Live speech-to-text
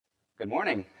Good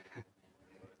morning.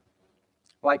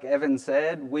 Like Evan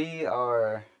said, we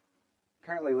are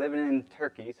currently living in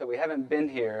Turkey, so we haven't been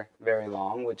here very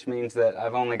long, which means that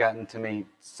I've only gotten to meet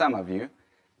some of you.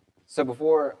 So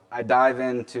before I dive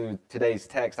into today's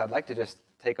text, I'd like to just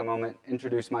take a moment,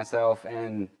 introduce myself,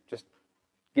 and just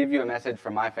give you a message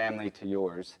from my family to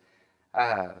yours.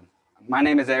 My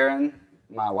name is Aaron.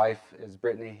 My wife is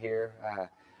Brittany here.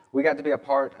 We got to be a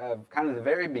part of kind of the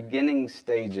very beginning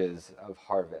stages of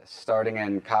Harvest, starting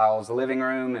in Kyle's living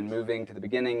room and moving to the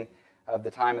beginning of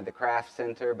the time at the Craft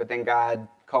Center. But then God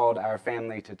called our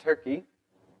family to Turkey,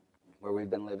 where we've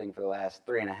been living for the last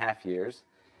 3.5 years,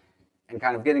 and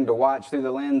kind of getting to watch through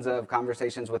the lens of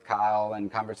conversations with Kyle and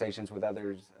conversations with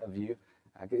others of you,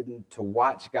 getting to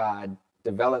watch God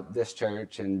develop this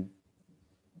church and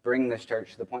bring this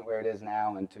church to the point where it is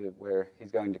now and to where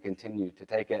he's going to continue to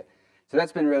take it. So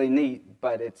that's been really neat,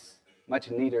 but it's much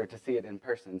neater to see it in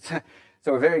person. So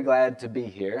we're very glad to be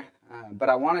here. But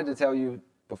I wanted to tell you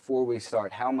before we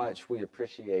start how much we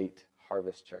appreciate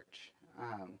Harvest Church.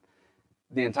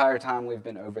 The entire time we've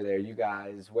been over there, you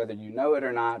guys, whether you know it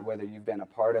or not, whether you've been a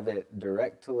part of it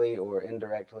directly or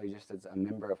indirectly, just as a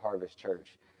member of Harvest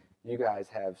Church, you guys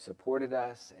have supported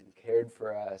us and cared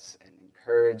for us and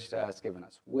encouraged us, given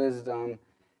us wisdom,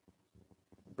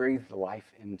 breathed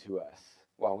life into us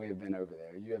while we have been over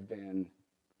there. You have been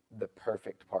the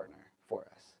perfect partner for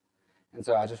us. And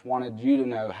so I just wanted you to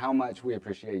know how much we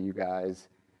appreciate you guys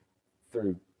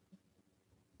through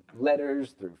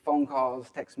letters, through phone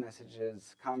calls, text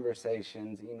messages,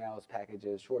 conversations, emails,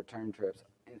 packages, short-term trips,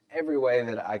 in every way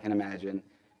that I can imagine.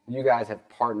 You guys have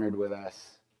partnered with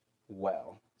us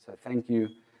well. So thank you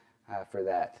for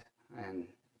that. And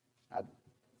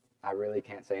I really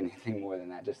can't say anything more than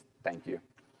that. Just thank you.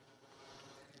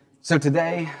 So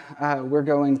today we're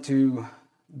going to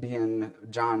be in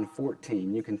John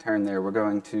 14. You can turn there. We're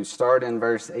going to start in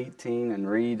verse 18 and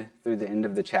read through the end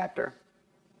of the chapter.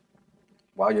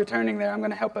 While you're turning there, I'm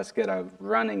going to help us get a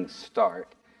running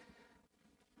start.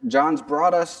 John's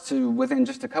brought us to within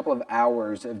just a couple of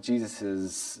hours of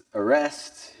Jesus'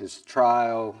 arrest, his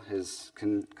trial, his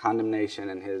condemnation,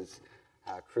 and his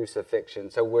crucifixion.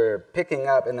 So we're picking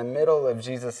up in the middle of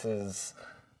Jesus'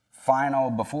 final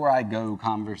before I go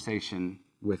conversation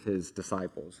with his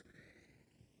disciples.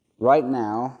 Right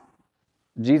now,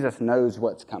 Jesus knows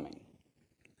what's coming.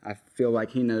 I feel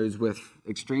like he knows with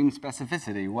extreme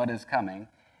specificity what is coming.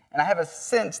 And I have a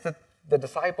sense that the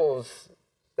disciples,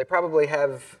 they probably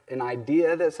have an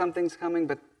idea that something's coming,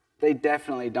 but they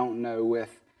definitely don't know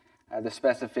with the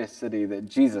specificity that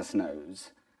Jesus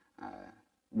knows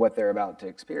what they're about to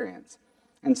experience.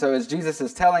 And so as Jesus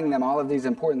is telling them all of these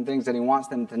important things that he wants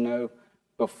them to know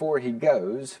before he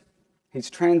goes,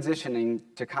 he's transitioning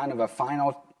to kind of a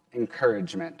final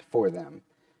encouragement for them.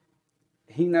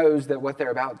 He knows that what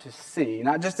they're about to see,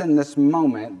 not just in this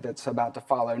moment that's about to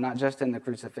follow, not just in the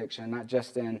crucifixion, not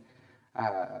just in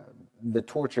the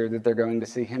torture that they're going to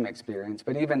see him experience,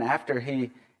 but even after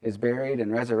he is buried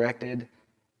and resurrected,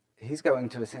 he's going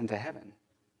to ascend to heaven.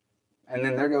 And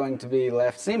then they're going to be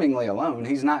left seemingly alone.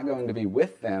 He's not going to be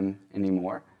with them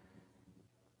anymore.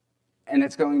 And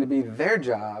it's going to be their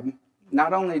job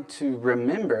not only to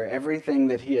remember everything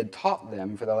that he had taught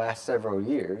them for the last several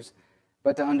years,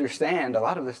 but to understand a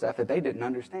lot of the stuff that they didn't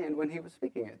understand when he was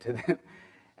speaking it to them.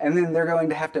 And then they're going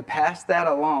to have to pass that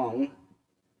along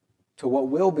to what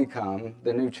will become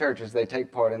the new church as they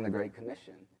take part in the Great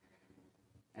Commission.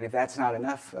 And if that's not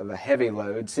enough of a heavy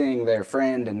load, seeing their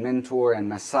friend and mentor and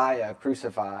Messiah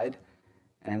crucified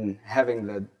and having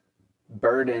the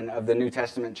burden of the New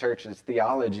Testament church's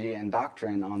theology and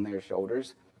doctrine on their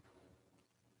shoulders,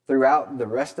 throughout the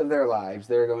rest of their lives,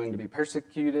 they're going to be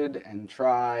persecuted and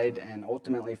tried and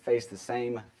ultimately face the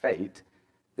same fate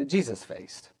that Jesus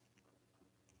faced.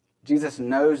 Jesus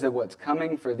knows that what's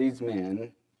coming for these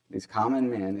men, these common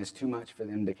men, is too much for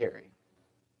them to carry.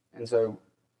 And so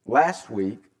last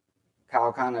week,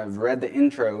 Kyle kind of read the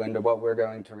intro into what we're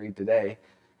going to read today.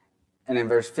 And in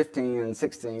verse 15 and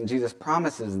 16, Jesus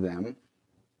promises them,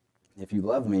 if you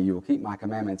love me, you will keep my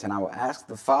commandments, and I will ask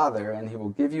the Father, and he will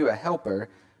give you a helper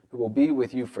who will be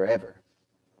with you forever.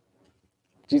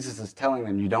 Jesus is telling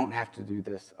them, you don't have to do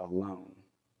this alone.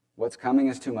 What's coming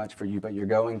is too much for you, but you're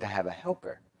going to have a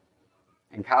helper.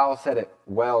 And Kyle said it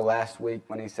well last week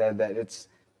when he said that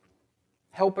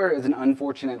helper is an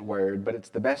unfortunate word, but it's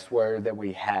the best word that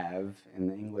we have in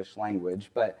the English language.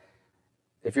 But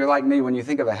if you're like me, when you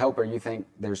think of a helper, you think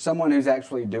there's someone who's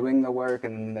actually doing the work,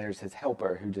 and then there's his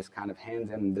helper who just kind of hands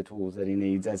him the tools that he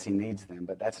needs as he needs them.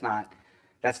 But that's not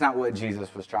what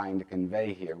Jesus was trying to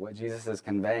convey here. What Jesus is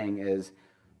conveying is,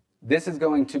 this is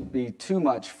going to be too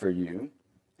much for you,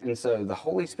 And so the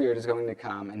Holy Spirit is going to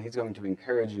come and he's going to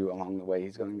encourage you along the way.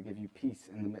 He's going to give you peace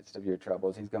in the midst of your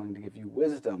troubles. He's going to give you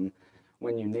wisdom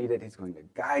when you need it. He's going to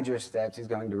guide your steps. He's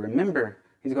going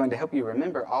to help you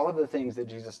remember all of the things that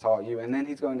Jesus taught you. And then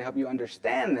he's going to help you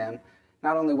understand them,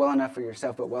 not only well enough for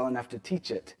yourself, but well enough to teach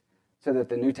it so that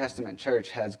the New Testament church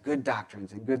has good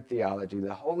doctrines and good theology.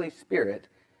 The Holy Spirit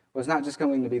was not just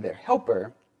going to be their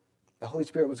helper. The Holy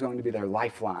Spirit was going to be their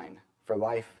lifeline for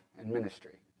life and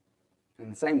ministry. In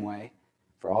the same way,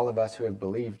 for all of us who have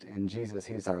believed in Jesus,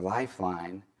 he's our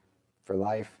lifeline for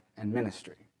life and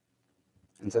ministry.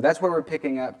 And so that's where we're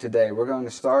picking up today. We're going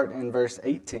to start in verse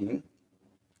 18.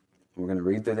 We're going to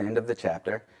read through the end of the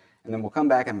chapter, and then we'll come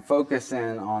back and focus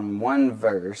in on one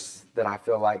verse that I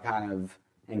feel like kind of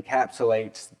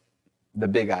encapsulates the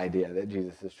big idea that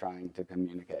Jesus is trying to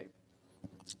communicate.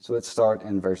 So let's start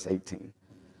in verse 18.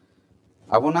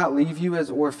 I will not leave you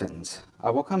as orphans. I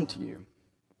will come to you.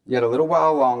 Yet a little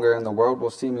while longer, and the world will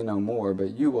see me no more,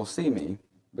 but you will see me.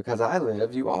 Because I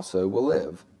live, you also will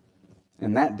live.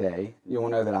 In that day, you will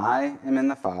know that I am in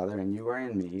the Father, and you are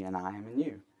in me, and I am in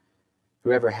you.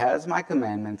 Whoever has my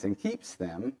commandments and keeps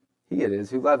them, he it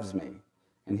is who loves me.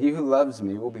 And he who loves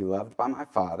me will be loved by my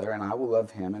Father, and I will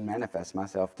love him and manifest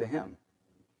myself to him.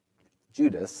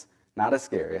 Judas, not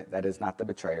Iscariot, that is not the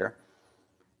betrayer,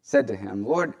 said to him,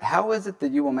 Lord, how is it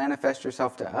that you will manifest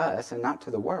yourself to us and not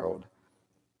to the world?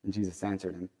 And Jesus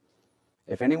answered him,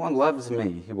 if anyone loves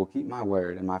me, he will keep my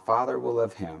word, and my Father will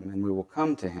love him, and we will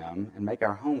come to him and make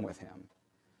our home with him.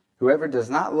 Whoever does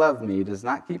not love me does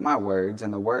not keep my words,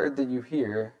 and the word that you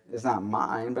hear is not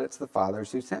mine, but it's the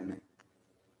Father's who sent me.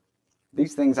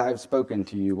 These things I have spoken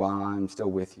to you while I am still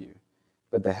with you.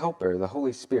 But the Helper, the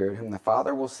Holy Spirit, whom the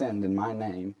Father will send in my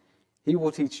name, he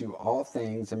will teach you all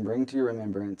things and bring to your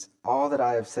remembrance all that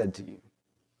I have said to you.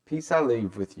 Peace I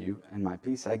leave with you, and my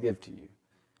peace I give to you.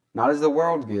 Not as the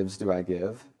world gives do I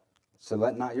give, so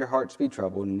let not your hearts be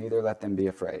troubled, and neither let them be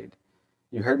afraid.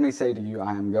 You heard me say to you,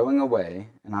 I am going away,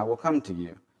 and I will come to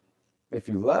you. If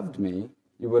you loved me,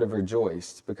 you would have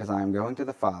rejoiced, because I am going to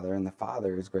the Father, and the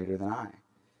Father is greater than I.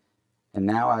 And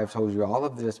now I have told you all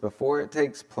of this before it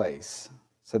takes place,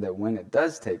 so that when it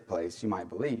does take place, you might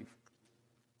believe.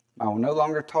 I will no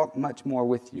longer talk much more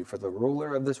with you, for the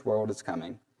ruler of this world is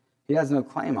coming. He has no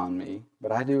claim on me,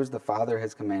 but I do as the Father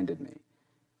has commanded me,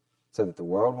 so that the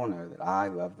world will know that I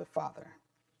love the Father.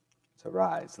 So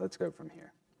rise, let's go from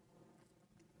here.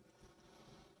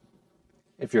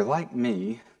 If you're like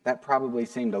me, that probably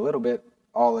seemed a little bit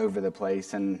all over the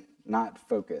place and not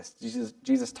focused.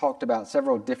 Jesus talked about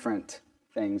several different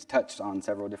things, touched on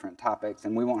several different topics,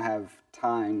 and we won't have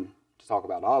time to talk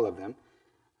about all of them.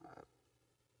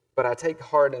 But I take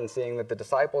heart in seeing that the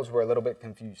disciples were a little bit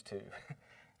confused too.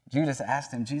 Judas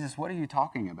asked him, Jesus, what are you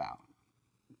talking about?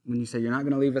 When you say you're not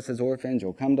going to leave us as orphans,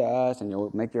 you'll come to us and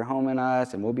you'll make your home in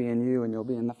us and we'll be in you and you'll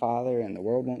be in the Father and the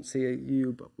world won't see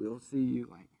you, but we'll see you.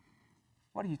 Like,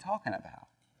 what are you talking about?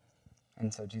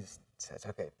 And so Jesus says,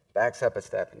 okay, backs up a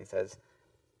step and he says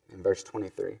in verse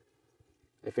 23,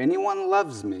 if anyone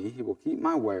loves me, he will keep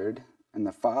my word, and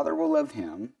the Father will love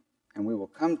him, and we will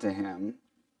come to him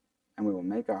and we will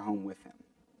make our home with him.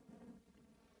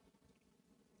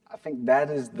 I think that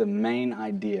is the main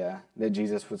idea that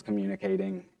Jesus was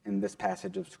communicating in this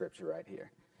passage of Scripture right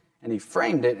here. And he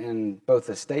framed it in both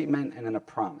a statement and in a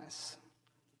promise.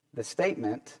 The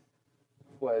statement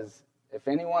was, if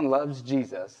anyone loves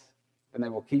Jesus, then they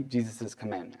will keep Jesus'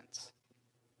 commandments.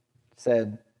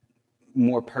 Said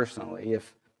more personally,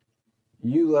 if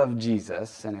you love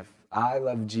Jesus and if I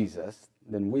love Jesus,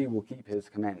 then we will keep his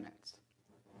commandments.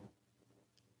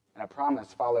 And a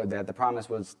promise followed that. The promise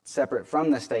was separate from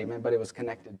the statement, but it was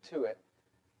connected to it.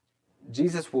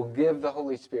 Jesus will give the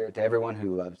Holy Spirit to everyone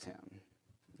who loves him.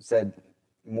 Said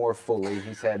more fully,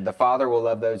 he said, the Father will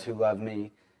love those who love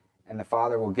me, and the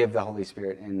Father will give the Holy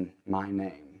Spirit in my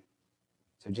name.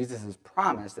 So Jesus has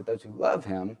promised that those who love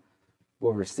him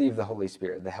will receive the Holy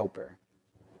Spirit, the Helper.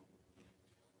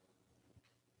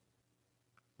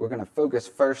 We're going to focus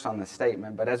first on the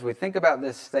statement, but as we think about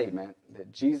this statement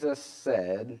that Jesus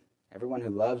said, everyone who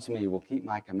loves me will keep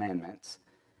my commandments,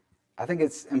 I think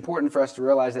it's important for us to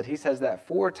realize that he says that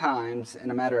 4 times in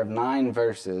a matter of 9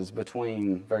 verses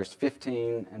between verse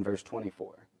 15 and verse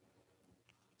 24.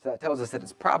 So that tells us that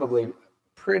it's probably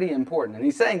pretty important. And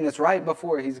he's saying this right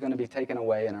before he's going to be taken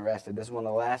away and arrested. This is one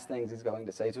of the last things he's going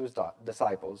to say to his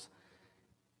disciples.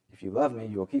 If you love me,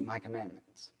 you will keep my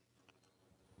commandments.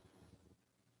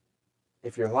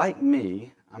 If you're like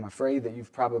me, I'm afraid that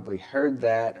you've probably heard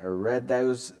that or read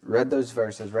those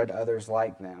verses, read others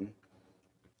like them,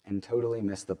 and totally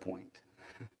missed the point.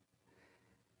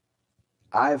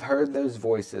 I've heard those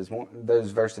verses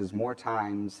more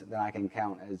times than I can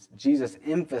count as Jesus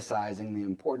emphasizing the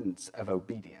importance of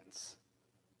obedience.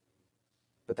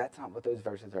 But that's not what those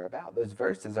verses are about. Those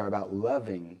verses are about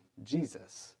loving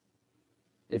Jesus.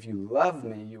 If you love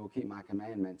me, you will keep my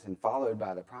commandments, and followed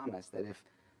by the promise that if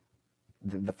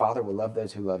the Father will love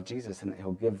those who love Jesus and that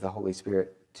he'll give the Holy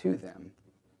Spirit to them.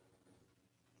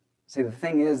 See, the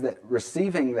thing is that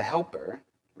receiving the Helper,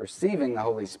 receiving the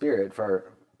Holy Spirit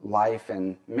for life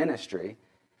and ministry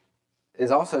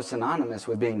is also synonymous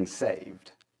with being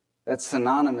saved. That's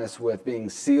synonymous with being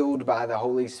sealed by the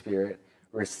Holy Spirit,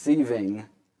 receiving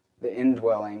the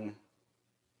indwelling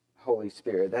Holy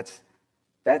Spirit.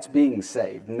 That's being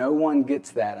saved. No one gets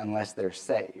that unless they're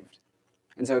saved.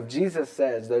 And so if Jesus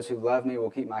says, those who love me will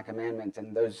keep my commandments,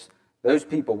 and those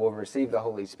people will receive the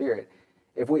Holy Spirit,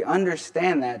 if we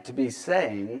understand that to be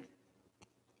saying,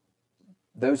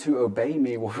 those who obey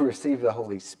me will receive the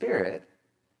Holy Spirit,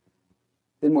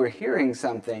 then we're hearing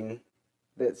something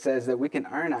that says that we can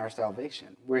earn our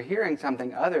salvation. We're hearing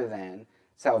something other than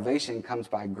salvation comes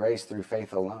by grace through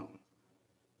faith alone.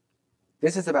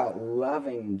 This is about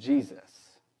loving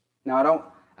Jesus.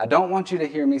 Now, I don't want you to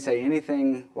hear me say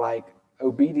anything like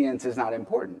obedience is not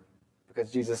important,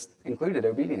 because Jesus included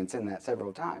obedience in that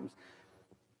several times.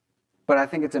 But I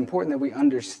think it's important that we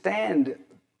understand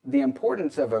the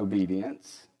importance of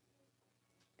obedience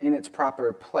in its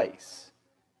proper place.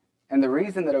 And the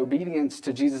reason that obedience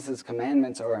to Jesus'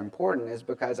 commandments are important is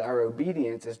because our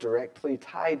obedience is directly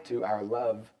tied to our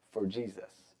love for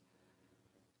Jesus.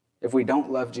 If we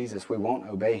don't love Jesus, we won't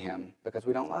obey him because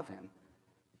we don't love him.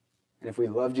 And if we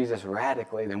love Jesus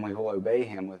radically, then we will obey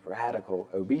him with radical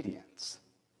obedience.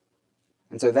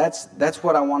 And so that's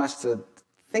what I want us to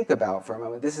think about for a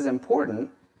moment. This is important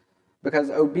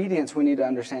because obedience, we need to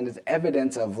understand, is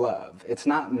evidence of love. It's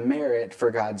not merit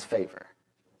for God's favor.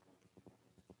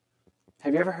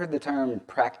 Have you ever heard the term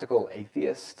practical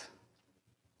atheist?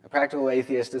 A practical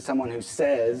atheist is someone who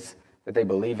says that they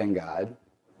believe in God,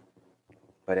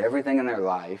 but everything in their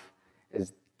life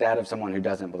is that of someone who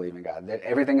doesn't believe in God.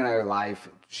 Everything in their life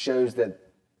shows that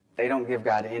they don't give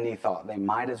God any thought. They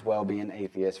might as well be an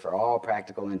atheist for all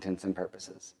practical intents and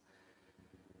purposes.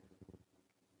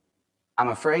 I'm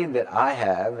afraid that I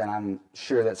have, and I'm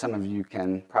sure that some of you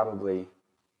can probably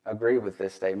agree with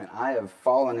this statement, I have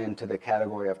fallen into the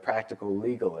category of practical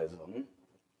legalism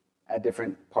at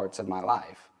different parts of my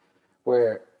life,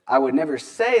 where I would never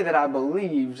say that I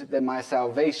believed that my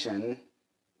salvation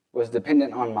was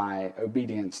dependent on my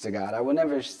obedience to God. I would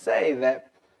never say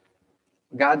that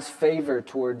God's favor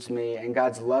towards me and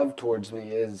God's love towards me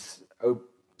is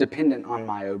dependent on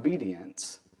my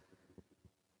obedience.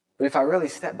 But if I really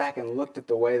stepped back and looked at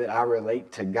the way that I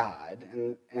relate to God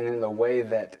and in the way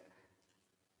that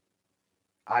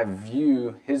I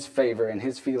view his favor and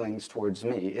his feelings towards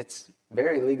me, it's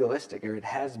very legalistic, or it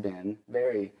has been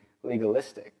very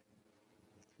legalistic.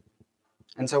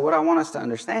 And so what I want us to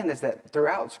understand is that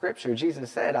throughout Scripture,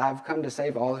 Jesus said, I've come to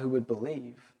save all who would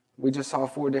believe. We just saw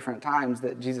 4 different times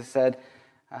that Jesus said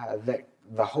that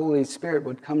the Holy Spirit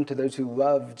would come to those who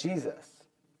love Jesus.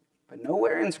 But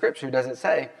nowhere in Scripture does it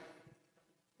say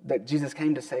that Jesus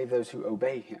came to save those who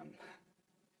obey him.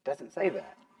 It doesn't say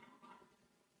that.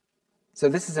 So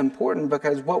this is important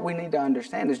because what we need to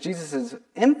understand is Jesus is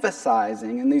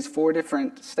emphasizing in these 4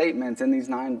 different statements in these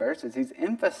 9 verses, he's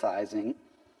emphasizing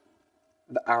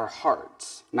our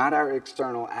hearts, not our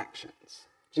external actions.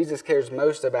 Jesus cares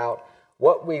most about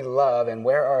what we love and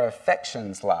where our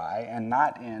affections lie, and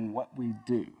not in what we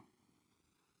do.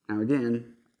 Now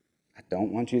again, I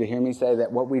don't want you to hear me say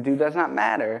that what we do does not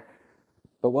matter,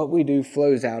 but what we do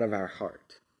flows out of our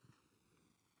heart.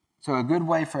 So a good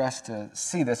way for us to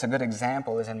see this, a good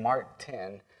example, is in Mark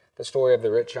 10, the story of the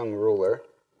rich young ruler.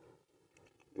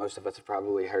 Most of us have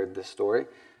probably heard this story.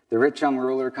 The rich young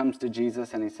ruler comes to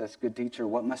Jesus and he says, "Good teacher,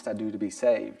 what must I do to be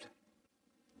saved?"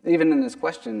 Even in this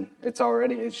question, it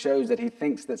shows that he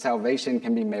thinks that salvation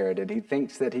can be merited. He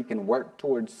thinks that he can work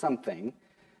towards something.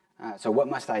 So what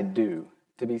must I do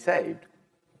to be saved?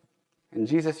 And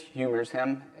Jesus humors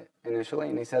him initially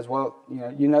and he says, well,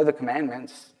 you know the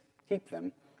commandments, keep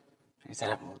them. He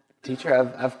said, well,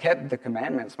 teacher, I've kept the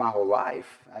commandments my whole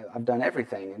life. I've done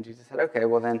everything. And Jesus said, okay,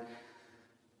 well then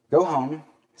go home,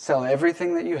 sell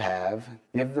everything that you have,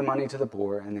 give the money to the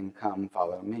poor, and then come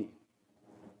follow me.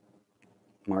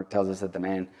 Mark tells us that the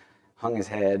man hung his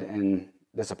head in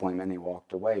disappointment and he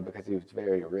walked away because he was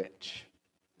very rich.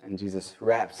 And Jesus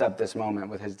wraps up this moment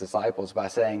with his disciples by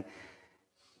saying,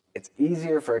 it's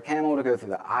easier for a camel to go through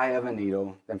the eye of a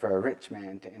needle than for a rich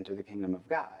man to enter the kingdom of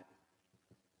God.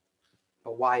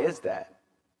 But why is that?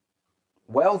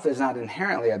 wealth is not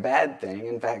inherently a bad thing.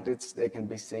 In fact, it can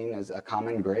be seen as a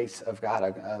common grace of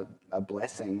God, a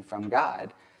blessing from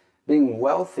God. Being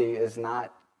wealthy is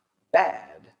not bad.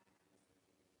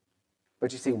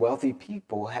 But you see, wealthy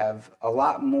people have a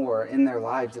lot more in their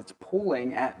lives that's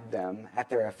pulling at them, at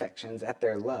their affections, at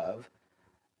their love,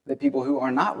 that people who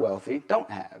are not wealthy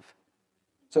don't have.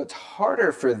 So it's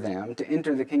harder for them to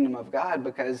enter the kingdom of God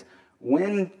because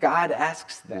when God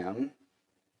asks them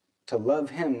to love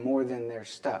him more than their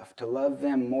stuff, to love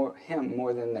him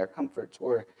more than their comforts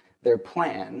or their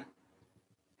plan,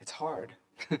 it's hard.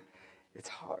 It's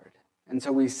hard. And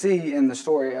so we see in the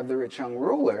story of the rich young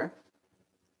ruler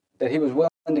that he was willing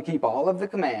to keep all of the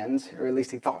commands, or at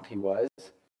least he thought he was.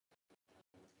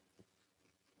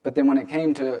 But then when it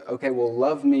came to, okay, well,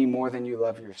 love me more than you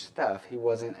love your stuff, he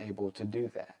wasn't able to do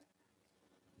that.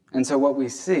 And so what we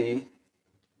see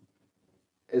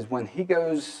is when he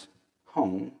goes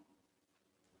home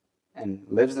and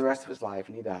lives the rest of his life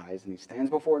and he dies and he stands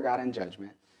before God in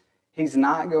judgment, he's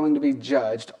not going to be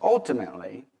judged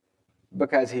ultimately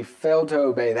because he failed to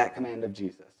obey that command of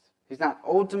Jesus. He's not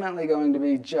ultimately going to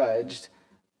be judged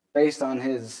based on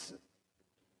his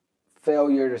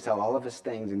failure to sell all of his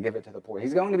things and give it to the poor.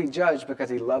 He's going to be judged because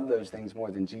he loved those things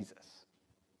more than Jesus.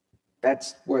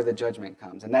 That's where the judgment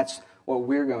comes, and that's what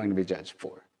we're going to be judged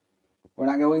for. We're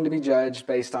not going to be judged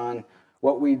based on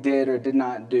what we did or did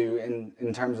not do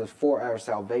in terms of for our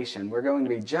salvation. We're going to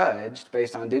be judged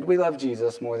based on, did we love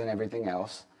Jesus more than everything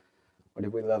else, or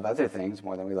did we love other things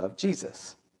more than we love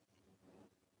Jesus?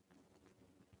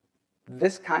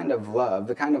 This kind of love,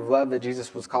 the kind of love that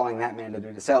Jesus was calling that man to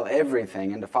do, to sell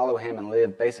everything and to follow him and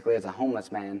live basically as a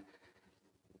homeless man,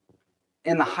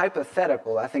 in the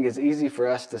hypothetical, I think it's easy for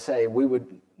us to say we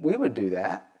would do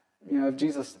that. You know, if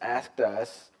Jesus asked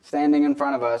us, standing in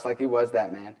front of us like he was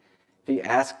that man, if he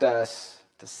asked us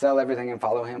to sell everything and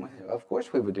follow him, of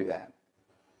course we would do that.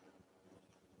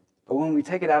 But when we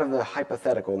take it out of the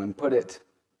hypothetical and put it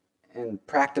in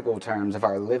practical terms of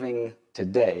our living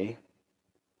today,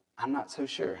 I'm not so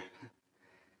sure.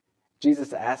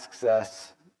 Jesus asks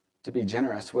us to be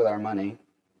generous with our money,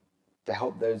 to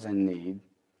help those in need,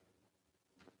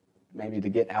 maybe to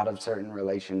get out of certain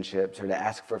relationships or to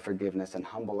ask for forgiveness and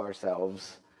humble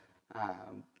ourselves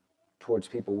towards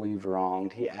people we've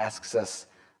wronged. He asks us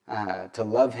to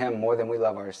love him more than we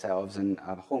love ourselves in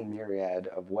a whole myriad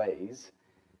of ways.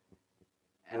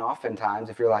 And oftentimes,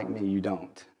 if you're like me, you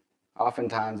don't.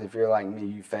 Oftentimes, if you're like me,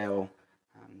 you fail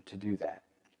to do that.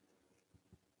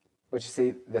 But you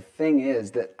see, the thing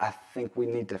is that I think we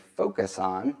need to focus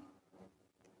on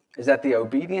is that the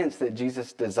obedience that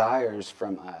Jesus desires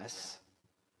from us,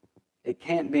 it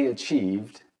can't be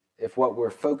achieved if what we're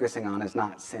focusing on is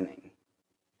not sinning.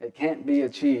 It can't be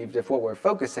achieved if what we're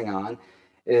focusing on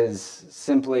is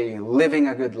simply living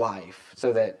a good life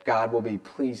so that God will be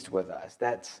pleased with us.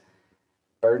 That's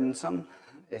burdensome.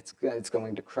 It's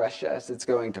going to crush us. It's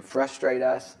going to frustrate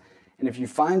us. And if you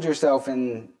find yourself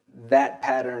in that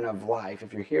pattern of life,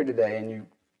 if you're here today and you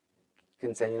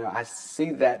can say, you know, I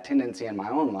see that tendency in my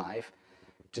own life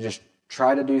to just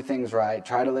try to do things right,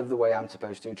 try to live the way I'm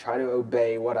supposed to, try to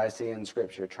obey what I see in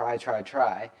Scripture,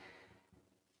 try.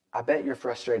 I bet you're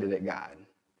frustrated at God.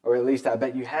 Or at least I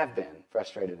bet you have been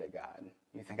frustrated at God.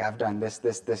 You think, I've done this,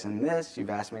 and this. You've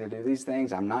asked me to do these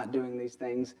things. I'm not doing these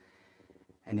things.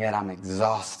 And yet I'm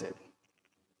exhausted.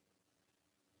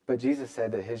 But Jesus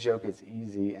said that his yoke is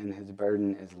easy and his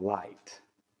burden is light.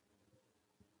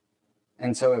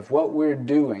 And so if what we're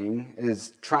doing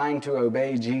is trying to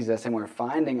obey Jesus and we're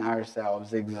finding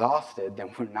ourselves exhausted, then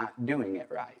we're not doing it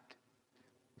right.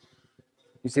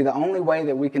 You see, the only way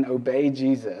that we can obey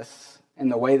Jesus in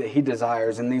the way that he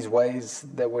desires, in these ways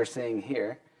that we're seeing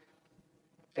here,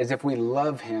 is if we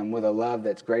love him with a love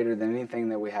that's greater than anything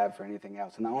that we have for anything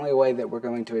else. And the only way that we're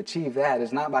going to achieve that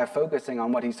is not by focusing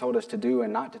on what he's told us to do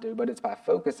and not to do, but it's by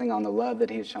focusing on the love that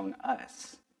he has shown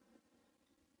us.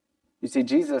 You see,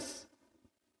 Jesus,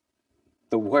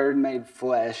 the Word made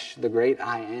flesh, the great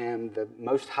I am, the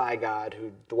Most High God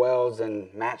who dwells in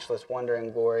matchless wonder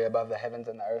and glory above the heavens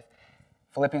and the earth,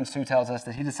 Philippians 2 tells us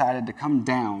that he decided to come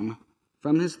down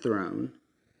from his throne,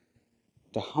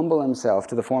 to humble himself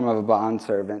to the form of a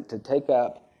bondservant, to take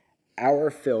up our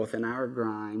filth and our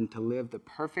grime, to live the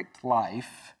perfect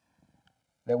life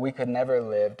that we could never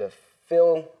live, to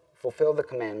fulfill the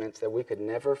commandments that we could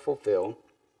never fulfill,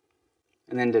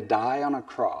 and then to die on a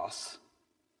cross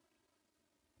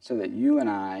so that you and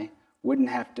I wouldn't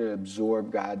have to absorb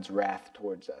God's wrath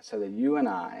towards us, so that you and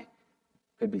I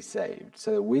could be saved,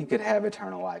 so that we could have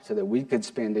eternal life, so that we could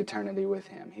spend eternity with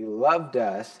him. He loved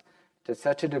us to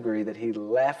such a degree that he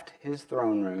left his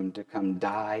throne room to come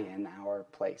die in our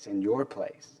place, in your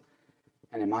place,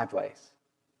 and in my place.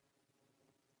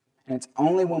 And it's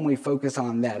only when we focus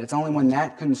on that, it's only when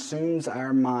that consumes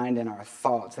our mind and our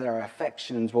thoughts that our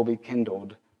affections will be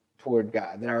kindled toward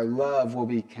God, that our love will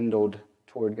be kindled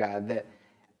toward God, that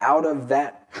out of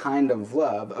that kind of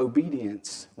love,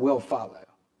 obedience will follow.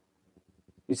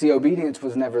 You see, obedience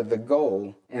was never the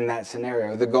goal in that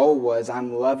scenario. The goal was,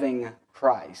 I'm loving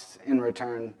Christ in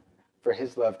return for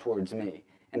his love towards me.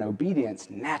 And obedience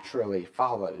naturally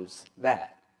follows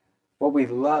that. What we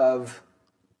love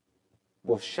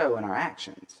will show in our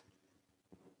actions.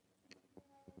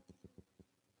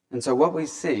 And so what we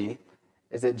see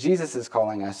is that Jesus is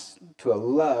calling us to a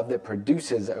love that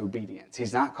produces obedience.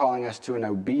 He's not calling us to an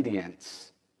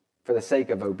obedience for the sake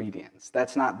of obedience.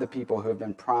 That's not the people who have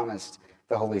been promised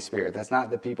the Holy Spirit. That's not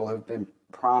the people who have been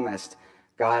promised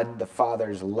God the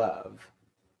Father's love.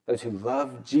 Those who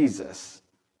love Jesus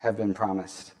have been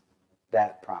promised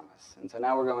that promise. And so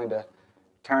now we're going to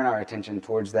turn our attention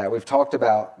towards that. We've talked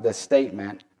about the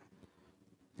statement,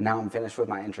 and now I'm finished with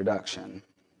my introduction.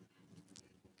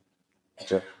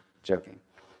 Joking.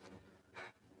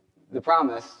 The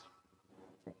promise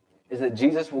is that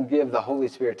Jesus will give the Holy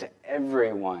Spirit to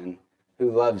everyone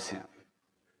who loves him.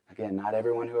 Again, not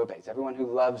everyone who obeys. Everyone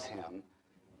who loves him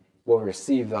will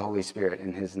receive the Holy Spirit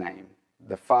in his name.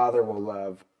 The Father will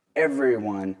love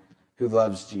everyone who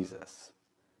loves Jesus.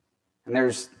 And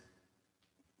there's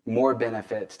more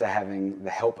benefits to having the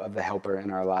help of the helper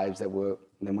in our lives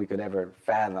than we could ever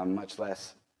fathom, much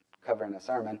less cover in a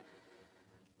sermon.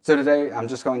 So today, I'm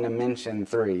just going to mention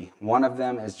three. One of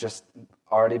them is just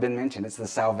already been mentioned. It's the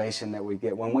salvation that we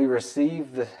get. When we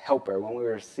receive the helper, when we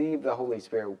receive the Holy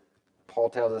Spirit, Paul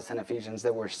tells us in Ephesians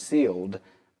that we're sealed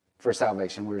for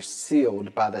salvation. We're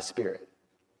sealed by the Spirit.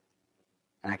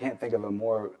 And I can't think of a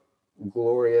more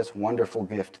glorious, wonderful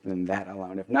gift than that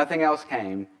alone. If nothing else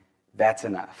came, that's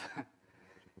enough.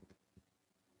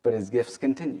 But his gifts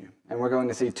continue. And we're going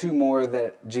to see two more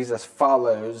that Jesus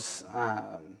follows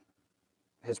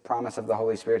his promise of the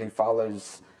Holy Spirit. He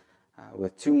follows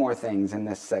with two more things in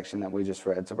this section that we just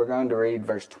read. So we're going to read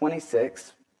verse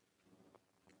 26.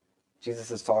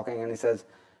 Jesus is talking and he says,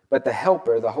 "But the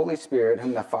Helper, the Holy Spirit,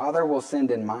 whom the Father will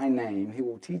send in my name, he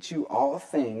will teach you all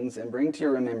things and bring to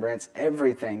your remembrance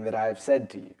everything that I have said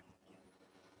to you."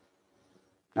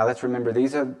 Now let's remember,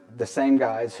 these are the same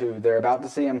guys who they're about to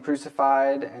see him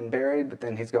crucified and buried, but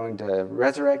then he's going to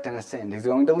resurrect and ascend. He's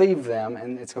going to leave them,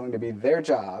 and it's going to be their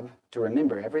job to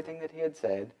remember everything that he had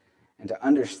said and to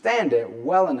understand it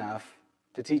well enough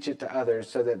to teach it to others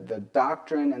so that the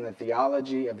doctrine and the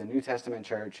theology of the New Testament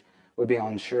church would be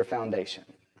on sure foundation.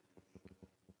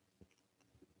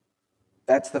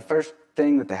 That's the first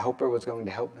thing that the Helper was going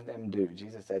to help them do.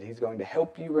 Jesus said, he's going to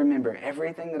help you remember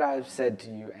everything that I have said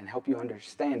to you and help you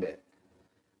understand it.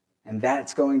 And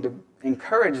that's going to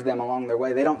encourage them along their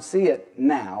way. They don't see it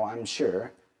now, I'm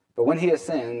sure. But when he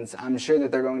ascends, I'm sure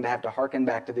that they're going to have to hearken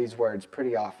back to these words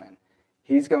pretty often.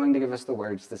 He's going to give us the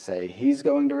words to say. He's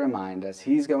going to remind us.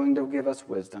 He's going to give us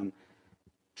wisdom.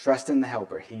 Trust in the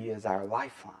Helper. He is our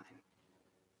lifeline.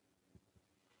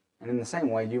 And in the same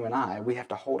way, you and I, we have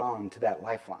to hold on to that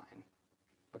lifeline.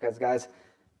 Because, guys,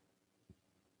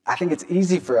 I think it's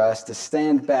easy for us to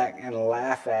stand back and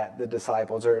laugh at the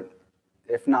disciples, or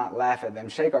if not laugh at them,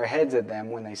 shake our heads at them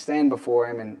when they stand before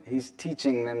him and he's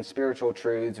teaching them spiritual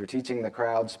truths or teaching the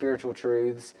crowd spiritual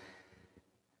truths.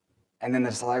 And then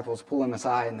the disciples pull him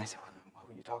aside and they say, "What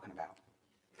were you talking about?"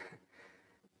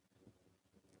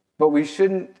 But we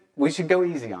should go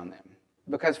easy on them.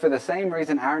 Because for the same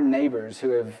reason our neighbors who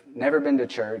have never been to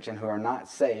church and who are not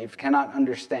saved cannot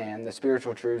understand the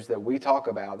spiritual truths that we talk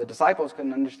about, the disciples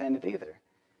couldn't understand it either.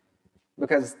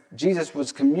 Because Jesus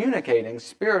was communicating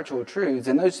spiritual truths,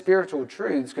 and those spiritual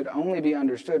truths could only be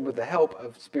understood with the help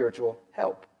of spiritual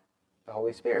help, the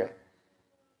Holy Spirit.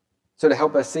 So to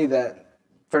help us see that,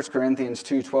 1 Corinthians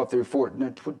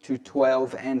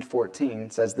 2:12 and 14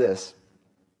 says this,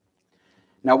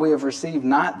 "Now we have received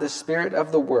not the spirit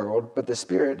of the world, but the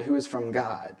Spirit who is from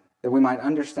God, that we might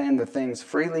understand the things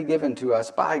freely given to us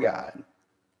by God."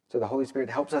 So the Holy Spirit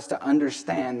helps us to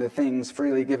understand the things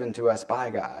freely given to us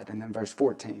by God. And then verse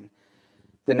 14,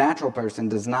 "The natural person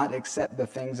does not accept the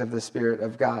things of the Spirit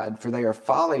of God, for they are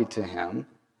folly to him,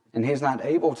 and he is not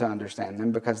able to understand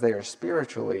them because they are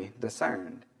spiritually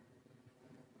discerned."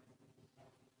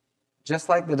 Just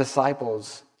like the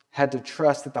disciples had to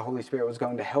trust that the Holy Spirit was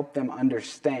going to help them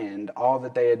understand all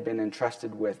that they had been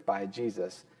entrusted with by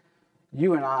Jesus,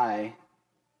 you and I,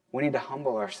 we need to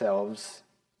humble ourselves.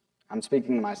 I'm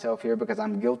speaking to myself here because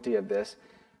I'm guilty of this.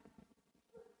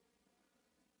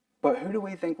 But who do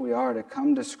we think we are to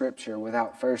come to Scripture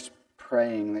without first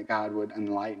praying that God would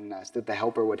enlighten us, that the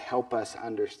Helper would help us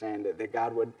understand it, that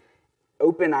God would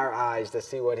open our eyes to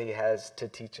see what He has to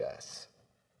teach us?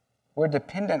 We're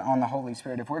dependent on the Holy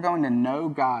Spirit. If we're going to know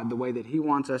God the way that He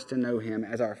wants us to know Him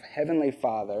as our Heavenly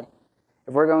Father,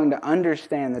 if we're going to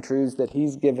understand the truths that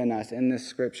He's given us in this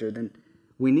Scripture, then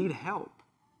we need help.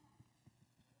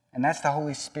 And that's the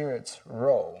Holy Spirit's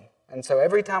role. And so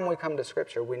every time we come to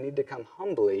Scripture, we need to come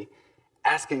humbly,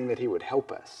 asking that He would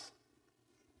help us.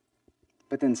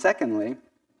 But then secondly,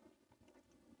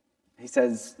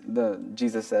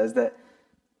 Jesus says that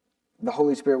the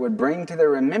Holy Spirit would bring to their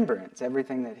remembrance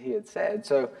everything that He had said.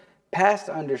 So past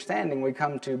understanding, we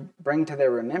come to bring to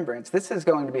their remembrance. This is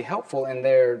going to be helpful in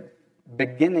their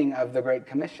beginning of the Great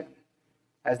Commission.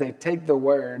 As they take the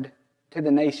word to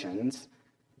the nations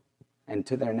and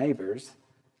to their neighbors,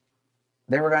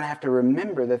 they were going to have to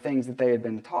remember the things that they had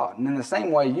been taught. And in the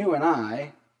same way, you and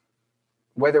I,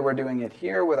 whether we're doing it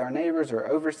here with our neighbors or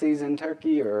overseas in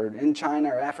Turkey or in China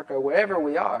or Africa, wherever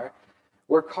we are,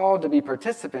 we're called to be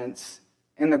participants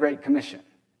in the Great Commission.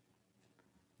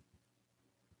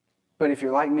 But if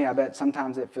you're like me, I bet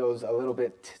sometimes it feels a little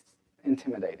bit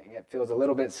intimidating. It feels a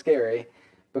little bit scary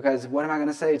because what am I going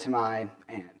to say to my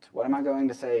aunt? What am I going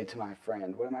to say to my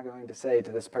friend? What am I going to say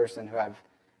to this person who I've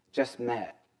just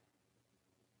met?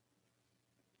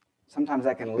 Sometimes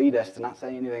that can lead us to not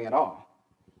say anything at all.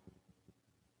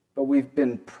 But we've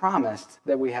been promised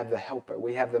that we have the Helper.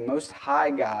 We have the Most High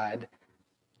God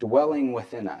dwelling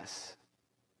within us,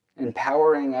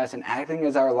 empowering us and acting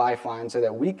as our lifeline so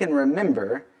that we can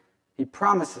remember. He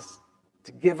promises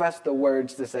to give us the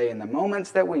words to say in the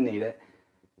moments that we need it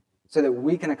so that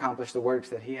we can accomplish the works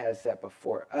that He has set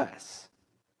before us.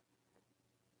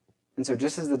 And so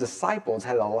just as the disciples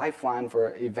had a lifeline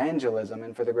for evangelism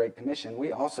and for the Great Commission,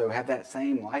 we also have that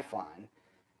same lifeline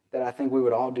that I think we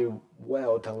would all do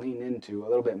well to lean into a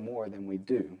little bit more than we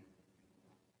do.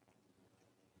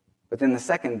 But then the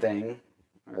second thing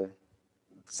that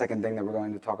we're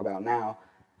going to talk about now,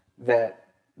 that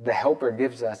the Helper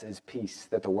gives us is peace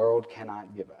that the world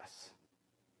cannot give us.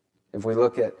 If we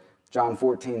look at John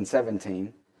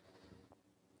 14:17,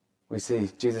 we see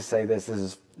Jesus say this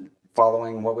is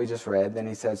following what we just read. Then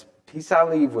He says, "Peace I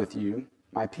leave with you,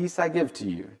 my peace I give to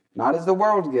you. Not as the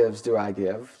world gives do I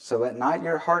give, so let not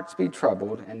your hearts be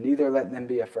troubled, and neither let them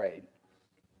be afraid."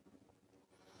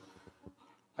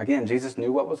 Again, Jesus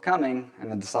knew what was coming,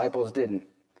 and the disciples didn't.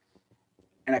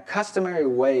 In a customary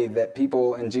way that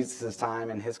people in Jesus' time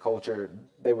and His culture,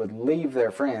 they would leave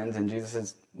their friends, and Jesus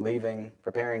is leaving,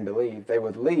 preparing to leave. They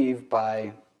would leave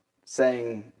by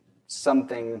saying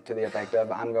something to the effect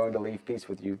of, "I'm going to leave peace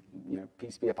with you,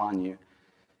 peace be upon you."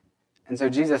 And so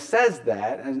Jesus says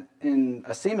that in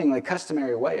a seemingly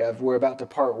customary way of we're about to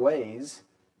part ways,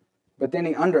 but then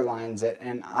He underlines it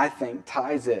and I think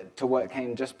ties it to what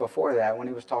came just before that when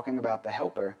He was talking about the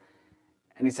Helper.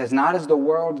 And He says, "Not as the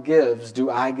world gives do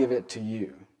I give it to you."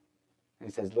 And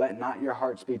He says, "Let not your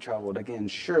hearts be troubled." Again,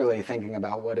 surely thinking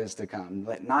about what is to come.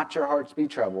 Let not your hearts be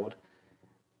troubled.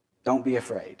 Don't be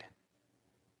afraid.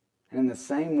 And in the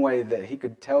same way that He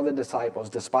could tell the disciples,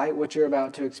 despite what you're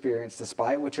about to experience,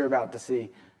 despite what you're about to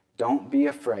see, don't be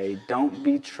afraid, don't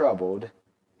be troubled,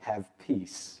 have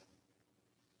peace.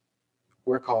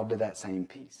 We're called to that same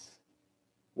peace.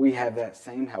 We have that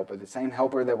same Helper, the same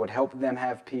Helper that would help them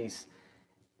have peace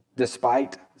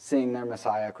despite seeing their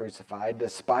Messiah crucified,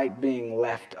 despite being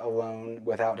left alone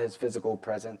without His physical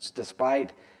presence,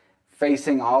 despite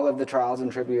facing all of the trials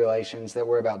and tribulations that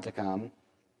were about to come.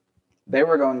 They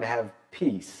were going to have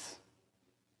peace.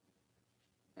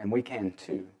 And we can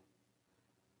too.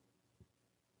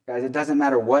 Guys, it doesn't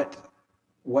matter what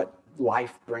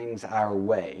life brings our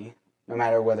way, no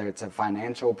matter whether it's a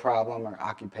financial problem or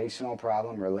occupational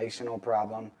problem, relational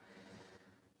problem,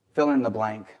 fill in the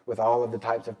blank with all of the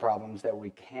types of problems that we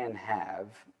can have.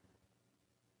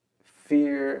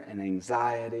 Fear and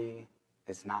anxiety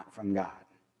is not from God.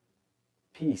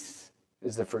 Peace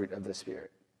is the fruit of the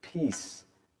Spirit. Peace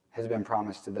has been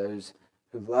promised to those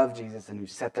who love Jesus and who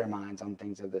set their minds on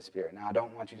things of the Spirit. Now, I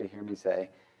don't want you to hear me say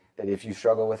that if you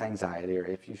struggle with anxiety or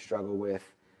if you struggle with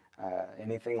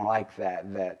anything like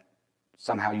that, that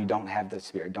somehow you don't have the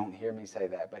Spirit. Don't hear me say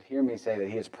that, but hear me say that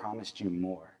He has promised you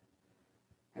more.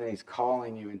 And that He's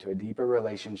calling you into a deeper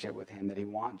relationship with Him, that He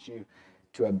wants you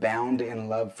to abound in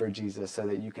love for Jesus so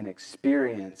that you can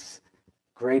experience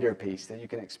greater peace, that you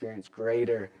can experience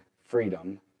greater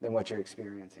freedom than what you're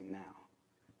experiencing now.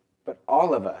 But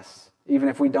all of us, even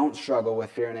if we don't struggle with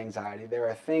fear and anxiety, there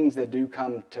are things that do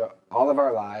come to all of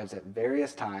our lives at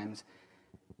various times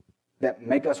that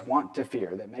make us want to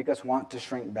fear, that make us want to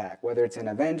shrink back, whether it's in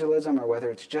evangelism or whether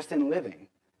it's just in living.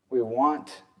 We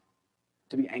want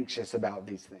to be anxious about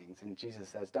these things. And Jesus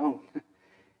says, don't.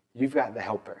 You've got the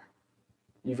helper.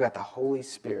 You've got the Holy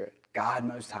Spirit, God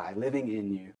Most High, living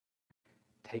in you.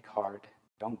 Take heart.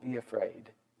 Don't be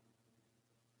afraid.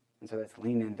 And so let's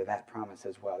lean into that promise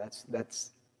as well.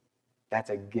 That's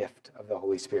a gift of the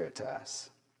Holy Spirit to us.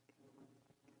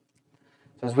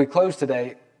 So as we close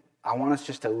today, I want us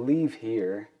just to leave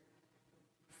here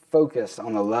focused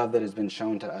on the love that has been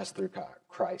shown to us through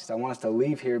Christ. I want us to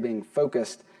leave here being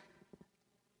focused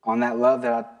on that love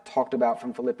that I talked about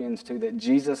from Philippians 2, that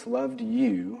Jesus loved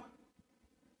you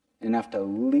enough to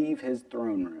leave his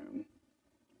throne room,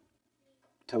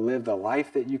 to live the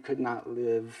life that you could not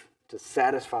live, to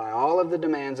satisfy all of the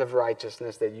demands of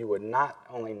righteousness that you would not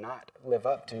only not live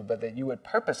up to, but that you would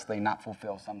purposely not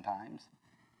fulfill sometimes,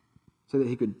 so that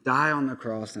he could die on the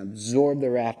cross and absorb the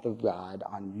wrath of God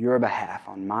on your behalf,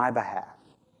 on my behalf,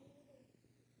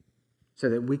 so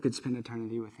that we could spend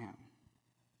eternity with him.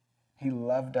 He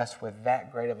loved us with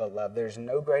that great of a love. There's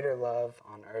no greater love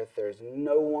on earth. There's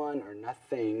no one or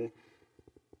nothing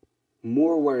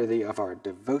more worthy of our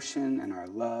devotion and our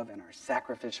love and our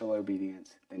sacrificial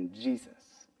obedience than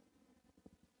Jesus.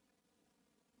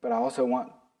 But I also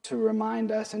want to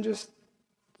remind us and just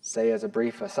say as a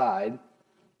brief aside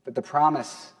that the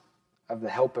promise of the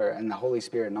Helper and the Holy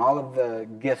Spirit and all of the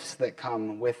gifts that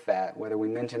come with that, whether we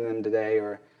mention them today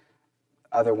or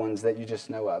other ones that you just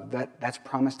know of, that's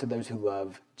promised to those who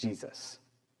love Jesus.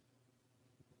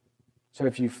 So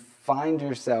if you find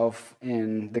yourself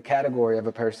in the category of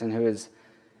a person who has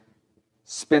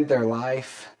spent their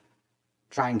life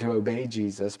trying to obey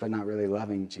Jesus but not really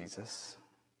loving Jesus,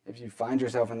 if you find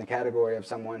yourself in the category of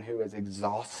someone who is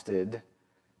exhausted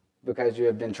because you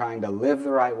have been trying to live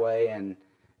the right way and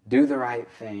do the right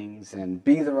things and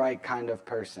be the right kind of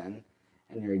person,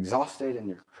 and you're exhausted and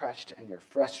you're crushed and you're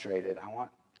frustrated, I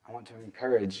want to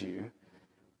encourage you,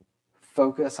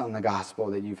 focus on the gospel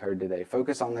that you've heard today.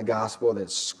 Focus on the gospel that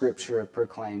Scripture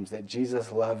proclaims, that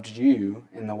Jesus loved you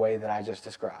in the way that I just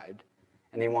described,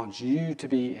 and he wants you to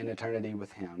be in eternity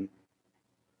with him,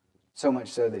 so much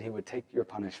so that he would take your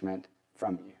punishment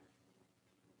from you.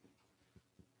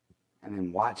 And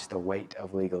then watch the weight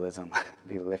of legalism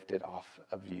be lifted off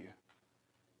of you.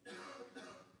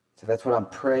 So that's what I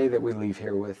pray that we leave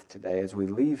here with today. As we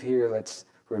leave here, let's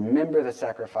remember the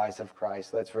sacrifice of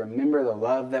Christ. Let's remember the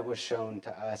love that was shown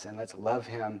to us, and let's love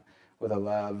him with a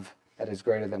love that is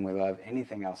greater than we love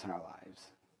anything else in our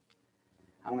lives.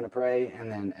 I'm going to pray,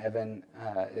 and then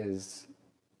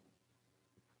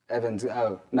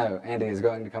Andy is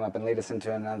going to come up and lead us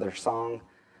into another song,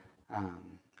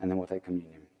 and then we'll take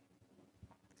communion.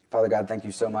 Father God, thank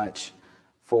you so much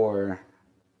for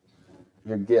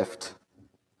your gift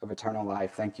of eternal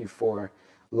life. Thank you for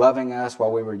loving us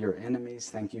while we were your enemies.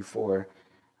 Thank you for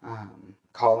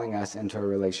calling us into a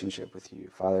relationship with you.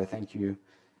 Father, thank you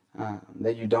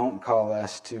that you don't call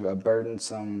us to a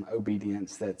burdensome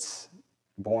obedience that's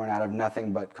born out of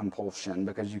nothing but compulsion,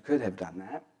 because you could have done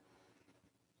that.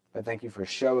 But thank you for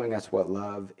showing us what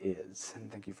love is.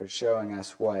 And thank you for showing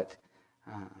us what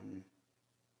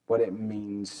it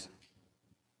means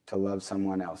to love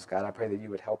someone else. God, I pray that you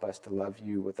would help us to love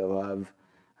you with a love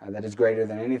that is greater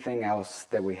than anything else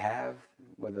that we have,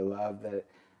 with a love that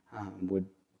would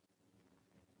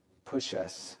push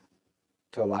us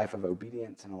to a life of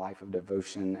obedience and a life of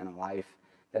devotion and a life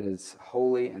that is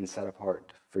holy and set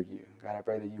apart for you. God, I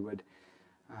pray that you would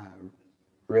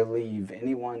relieve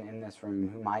anyone in this room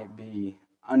who might be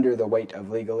under the weight of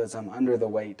legalism, under the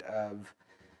weight of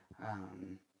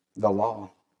the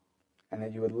law, and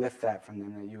that you would lift that from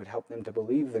them, that you would help them to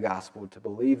believe the gospel, to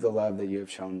believe the love that you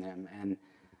have shown them,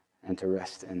 and to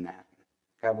rest in that.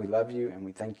 God, we love you, and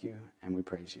we thank you, and we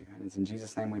praise you. And it's in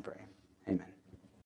Jesus' name we pray. Amen.